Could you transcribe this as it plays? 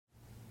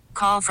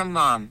call from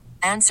mom.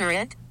 Answer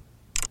it.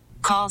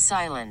 Call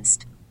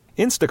silenced.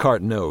 Instacart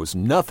knows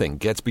nothing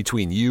gets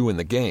between you and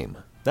the game.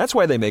 That's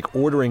why they make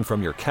ordering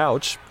from your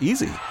couch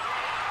easy.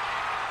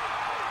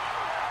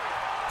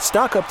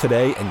 Stock up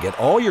today and get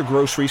all your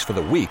groceries for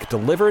the week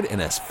delivered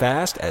in as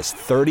fast as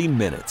 30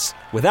 minutes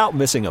without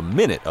missing a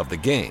minute of the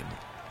game.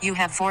 You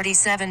have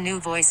 47 new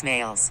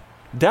voicemails.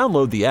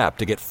 Download the app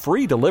to get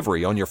free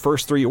delivery on your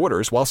first 3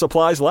 orders while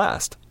supplies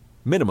last.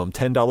 Minimum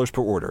 $10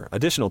 per order.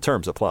 Additional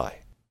terms apply.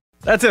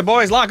 That's it,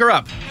 boys. Lock her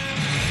up.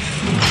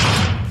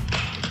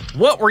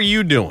 What were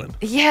you doing?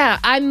 Yeah,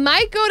 I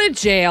might go to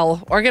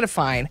jail or get a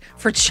fine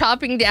for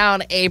chopping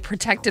down a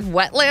protected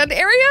wetland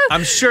area.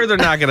 I'm sure they're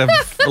not going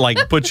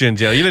to, put you in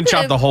jail. You didn't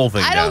chop the whole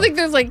thing down. I don't think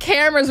there's,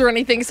 cameras or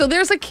anything. So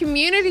there's a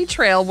community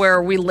trail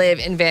where we live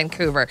in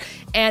Vancouver,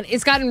 and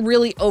it's gotten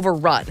really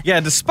overrun.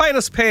 Yeah, despite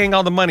us paying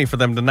all the money for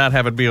them to not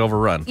have it be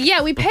overrun.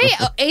 Yeah, we pay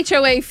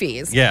HOA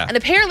fees. Yeah. And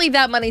apparently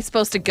that money's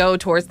supposed to go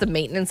towards the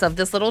maintenance of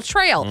this little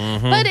trail.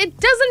 Mm-hmm. But it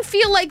doesn't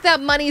feel like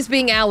that money's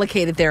being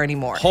allocated there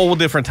anymore. Whole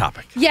different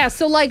topic. Yeah,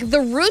 so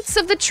the roots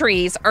of the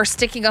trees are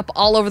sticking up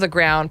all over the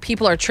ground.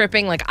 People are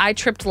tripping. I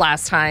tripped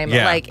last time.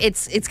 Yeah.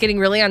 It's getting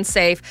really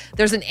unsafe.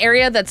 There's an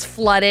area that's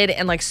flooded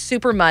and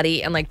super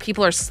muddy, and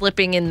people are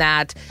slipping in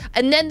that.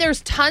 And then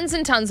there's tons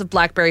and tons of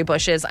blackberry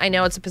bushes. I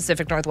know it's the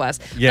Pacific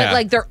Northwest. Yeah.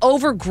 But they're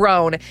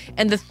overgrown,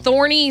 and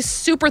the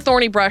super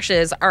thorny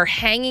brushes are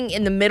hanging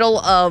in the middle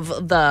of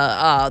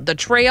the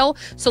trail.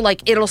 So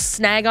it'll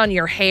snag on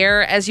your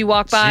hair as you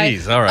walk by.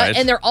 Jeez, all right.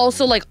 And they're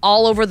also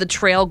all over the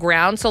trail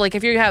ground. So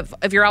if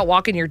you're out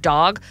walking your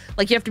dog,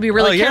 you have to be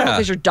really careful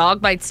because your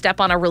dog might step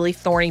on a really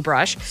thorny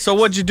brush. So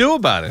what'd you do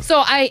about it? So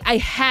I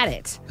had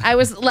it. I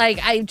was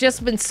I've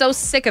just been so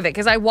sick of it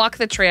because I walk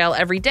the trail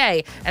every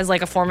day as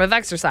a form of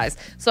exercise.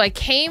 So I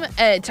came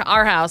to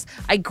our house.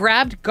 I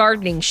grabbed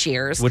gardening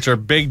shears, which are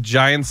big,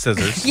 giant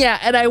scissors. Yeah,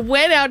 and I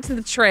went out to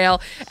the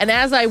trail, and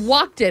as I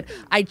walked it,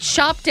 I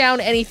chopped down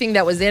anything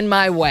that was in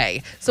my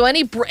way. So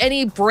any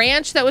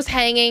branch that was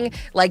hanging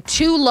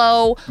too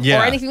low,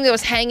 or anything that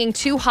was hanging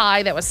too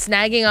high that was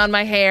snagging on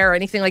my hair or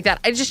anything like that,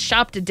 I just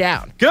chopped it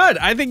down. Good.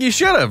 I think you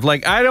should have.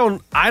 I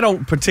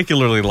don't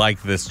particularly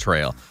like this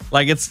trail.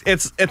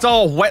 It's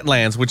all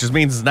wetlands, which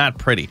means it's not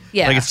pretty.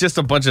 Yeah. It's just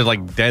a bunch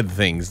of dead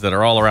things that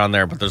are all around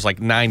there, but there's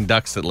 9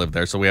 ducks that live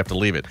there, so we have to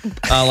leave it.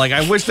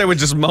 I wish they would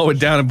just mow it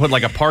down and put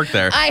a park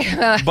there.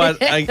 But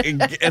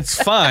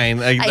it's fine.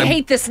 I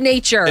hate this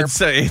nature.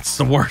 It's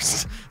the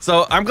worst.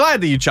 So I'm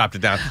glad that you chopped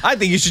it down. I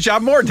think you should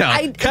chop more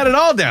down. Cut it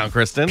all down,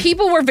 Kristen.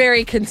 People were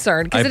very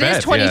concerned because it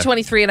is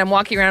 2023 and I'm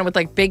walking around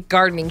with big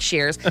gardening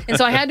shears. And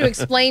so I had to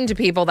explain to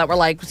people that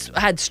were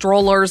had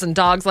strollers and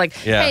dogs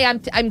hey,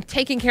 I'm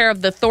taking care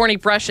of the thorny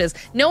brushes.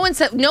 No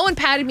one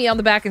patted me on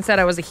the back and said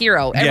I was a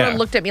hero. Everyone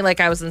looked at me like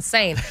I was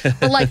insane.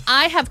 But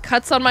I have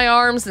cuts on my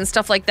arms and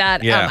stuff like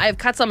that. Yeah. I have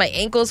cuts on my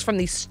ankles from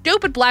these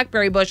stupid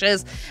blackberry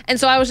bushes. And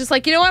so I was just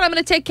you know what? I'm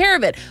going to take care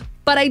of it.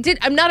 But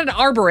I'm not an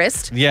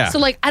arborist. Yeah.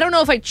 So I don't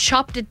know if I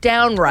chopped it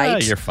down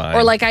right. You're fine.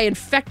 Or I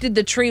infected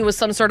the tree with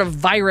some sort of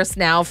virus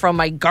now from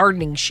my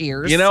gardening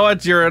shears. You know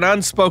what? You're an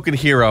unspoken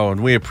hero,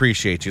 and we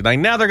appreciate you.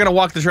 Now they're going to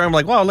walk the trail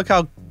and wow, look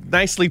how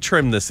nicely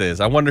trimmed this is.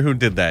 I wonder who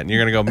did that. And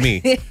you're going to go,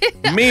 me.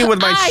 Me with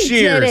my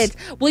shears. I did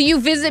it. Will you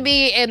visit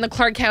me in the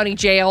Clark County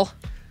Jail?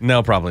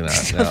 No, probably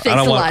not. No.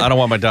 I don't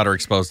want my daughter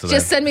exposed to that.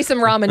 Just send me some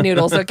ramen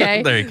noodles,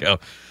 okay? There you go.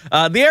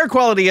 The air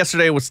quality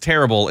yesterday was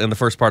terrible in the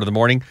first part of the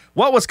morning.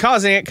 What was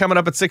causing it? Coming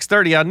up at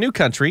 6:30 on New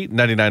Country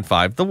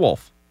 99.5 The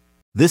Wolf.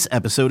 This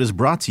episode is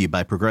brought to you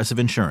by Progressive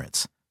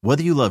Insurance.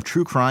 Whether you love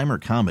true crime or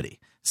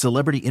comedy,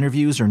 celebrity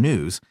interviews or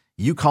news,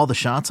 you call the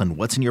shots on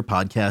what's in your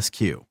podcast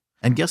queue.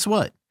 And guess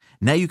what?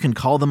 Now you can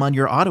call them on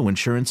your auto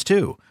insurance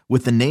too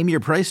with the Name Your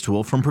Price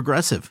tool from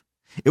Progressive.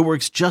 It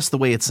works just the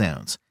way it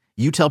sounds.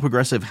 You tell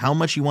Progressive how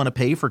much you want to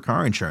pay for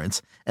car insurance,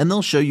 and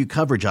they'll show you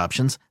coverage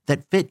options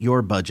that fit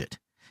your budget.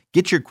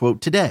 Get your quote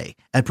today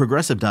at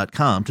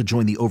Progressive.com to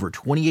join the over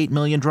 28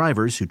 million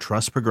drivers who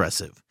trust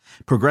Progressive.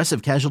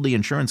 Progressive Casualty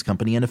Insurance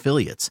Company and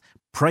Affiliates.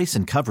 Price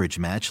and coverage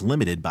match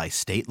limited by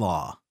state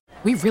law.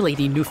 We really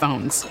need new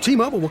phones.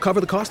 T-Mobile will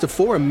cover the cost of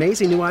 4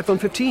 amazing new iPhone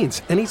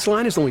 15s, and each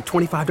line is only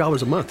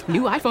 $25 a month.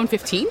 New iPhone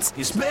 15s?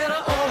 It's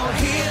better over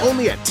here.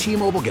 Only at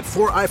T-Mobile, get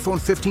 4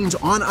 iPhone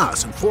 15s on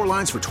us and 4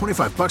 lines for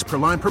 $25 per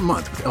line per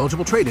month with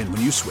eligible trade-in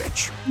when you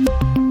switch.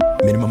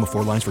 Minimum of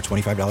 4 lines for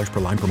 $25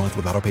 per line per month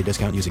with autopay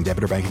discount using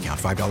debit or bank account.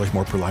 $5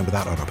 more per line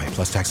without autopay,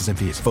 plus taxes and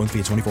fees. Phone fee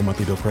at 24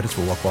 monthly bill credits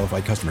for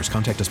well-qualified customers.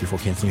 Contact us before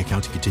canceling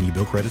account to continue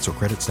bill credits or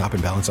credit stop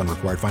and balance on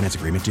required finance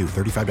agreement due.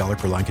 $35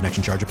 per line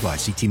connection charge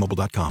applies. See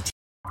T-Mobile.com.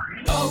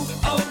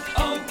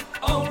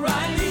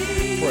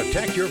 O'Reilly.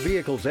 Protect your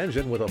vehicle's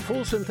engine with a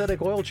full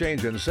synthetic oil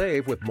change and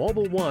save with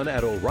Mobil 1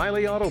 at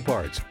O'Reilly Auto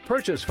Parts.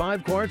 Purchase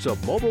 5 quarts of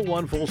Mobil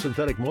 1 full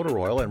synthetic motor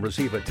oil and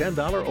receive a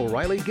 $10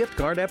 O'Reilly gift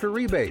card after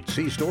rebate.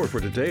 See store for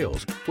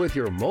details. With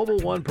your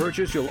Mobil 1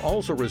 purchase, you'll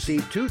also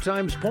receive 2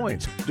 times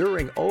points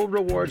during O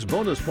Rewards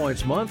Bonus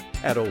Points Month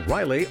at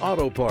O'Reilly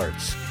Auto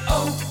Parts.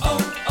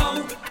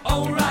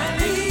 O'Reilly.